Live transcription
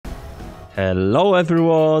Hello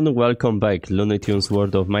everyone, welcome back. Looney Tunes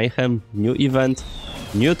World of Mayhem, new event,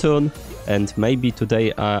 new toon, and maybe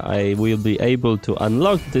today I will be able to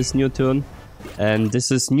unlock this new toon. And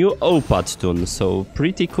this is new jackpot toon, so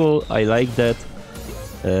pretty cool, I like that.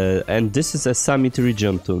 And this is a summit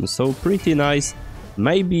region toon, so pretty nice.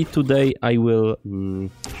 Maybe today I will,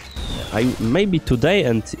 maybe today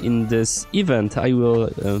and in this event I will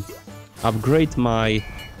upgrade my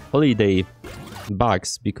holiday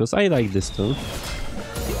bugs, because I like this toon.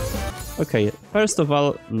 Okay, first of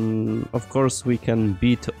all, of course we can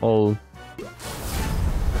beat all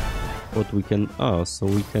what we can... Oh, so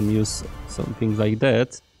we can use something like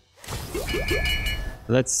that.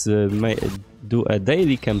 Let's do a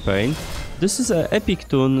daily campaign. This is an epic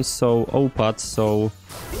toon, so jackpot, so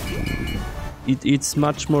it's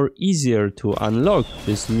much more easier to unlock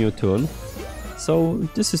this new toon. So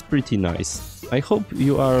this is pretty nice. I hope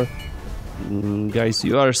you are... guys,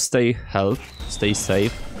 you are stay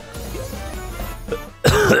safe.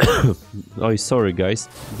 Oh, sorry guys,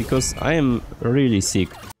 because I am really sick,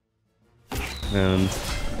 and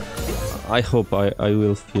I hope I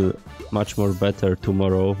will feel much more better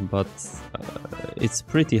tomorrow, but it's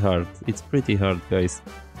pretty hard. It's pretty hard, guys.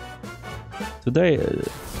 Today,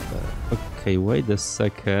 okay, wait a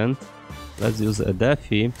second. Let's use a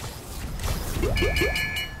Defi.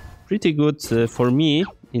 Pretty good for me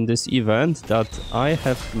in this event that I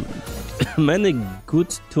have many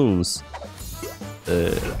good toons.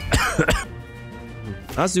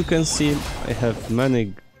 As you can see, I have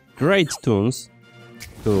many great toons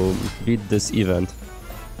to beat this event.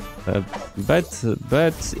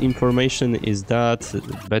 Bad information is that,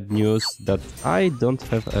 bad news, that I don't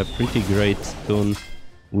have a pretty great toon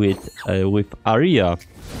with area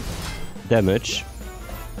damage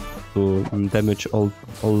to damage all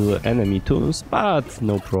enemy toons, but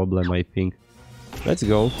no problem, I think. Let's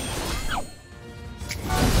go.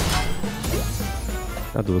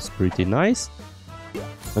 That was pretty nice.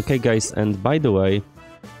 Okay guys, and by the way,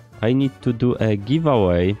 I need to do a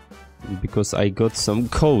giveaway because I got some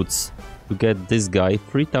codes to get this guy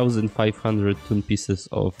 3,500 toon pieces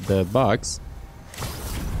of the bugs,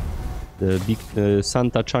 the big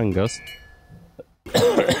Santa Changas.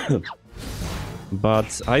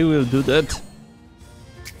 But I will do that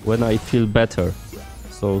when I feel better.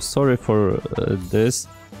 So sorry for this.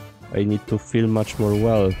 I need to feel much more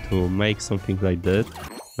well to make something like that.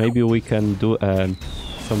 Maybe we can do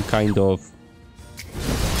some kind of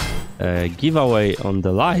giveaway on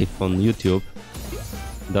the live on YouTube.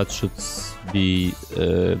 That should be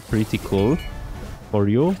pretty cool for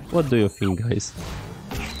you. What do you think, guys?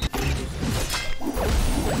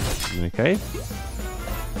 Okay.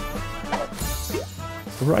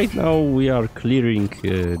 Right now we are clearing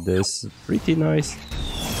this pretty nice.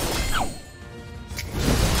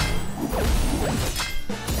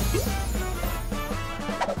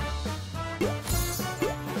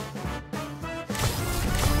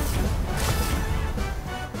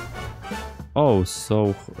 Oh,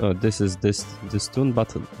 so this is this toon,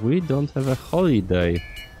 but we don't have a holiday.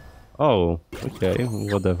 Oh, okay,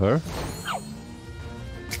 whatever.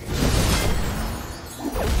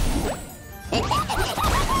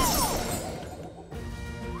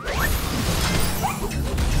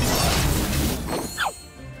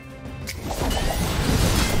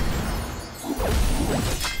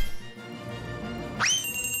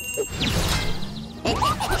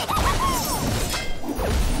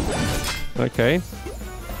 Okay,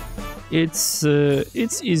 it's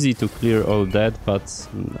easy to clear all that, but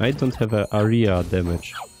I don't have an area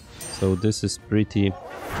damage, so this is pretty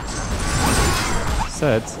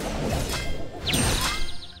sad.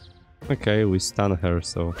 Okay, we stun her,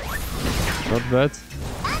 so not bad.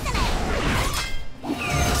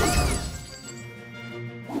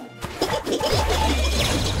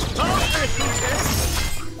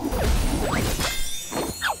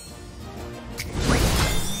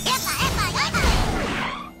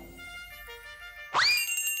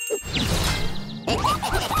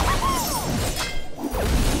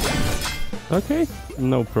 Okay,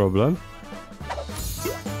 no problem.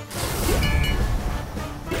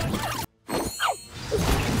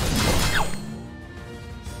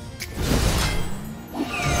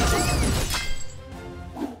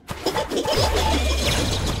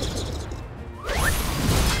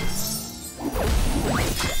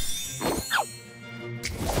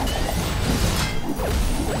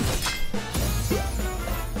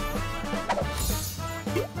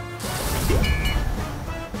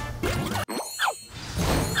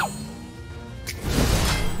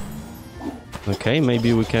 Okay,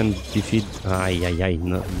 maybe we can defeat...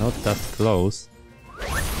 not that close.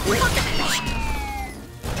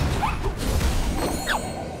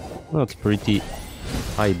 Not pretty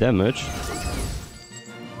high damage.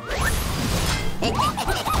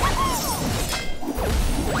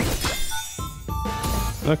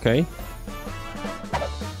 Okay.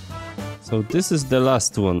 So this is the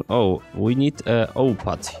last one. Oh, we need a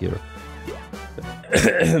O-pad here.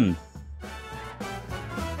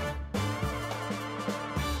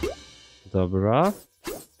 Dobra.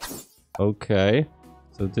 Okay.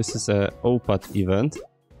 So this is a O-pad event.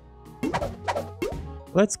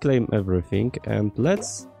 Let's claim everything and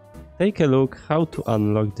let's take a look how to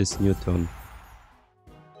unlock this new toon.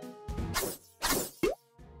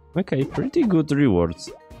 Okay, pretty good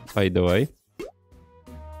rewards, by the way.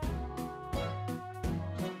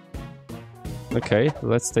 Okay,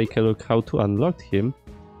 let's take a look how to unlock him.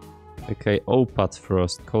 Okay, O-pad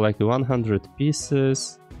first. Collect 100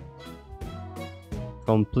 pieces.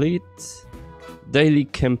 Complete. Daily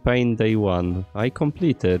campaign day 1. I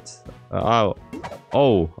completed.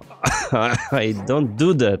 Oh, I don't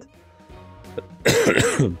do that.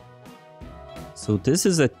 So this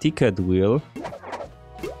is a ticket wheel.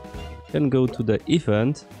 Can go to the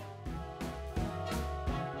event.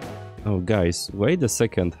 Oh guys, wait a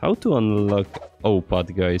second. How to unlock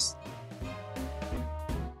O-pad, guys?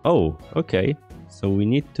 Oh, okay. So we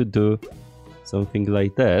need to do something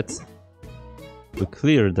like that to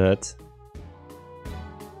clear that.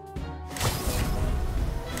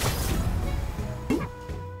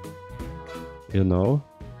 You know.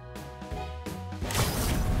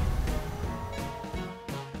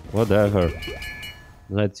 Whatever.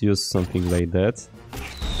 Let's use something like that.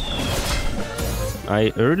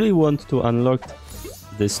 I really want to unlock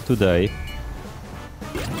this today.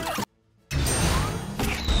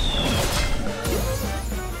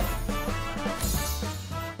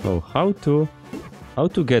 Oh, how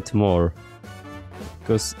to get more?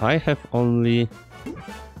 Because I have only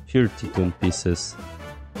 30 toon pieces.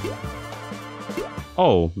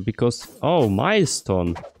 Oh, because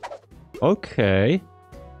milestone. Okay.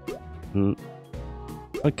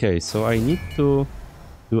 Okay, so I need to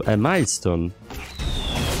do a milestone.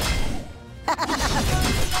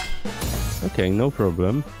 Okay, no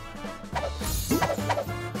problem.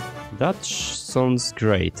 That sounds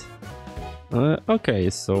great. Okay,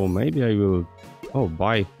 so maybe I will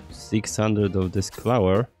buy 600 of this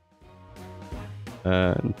flour.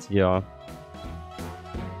 And yeah.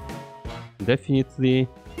 Definitely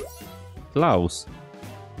Klaus.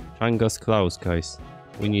 Changas Klaus, guys.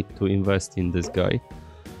 We need to invest in this guy.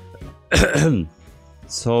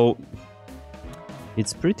 So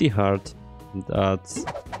it's pretty hard that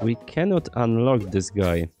we cannot unlock this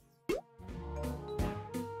guy.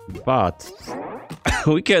 But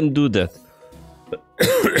we can do that.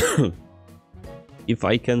 If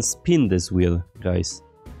I can spin this wheel, guys.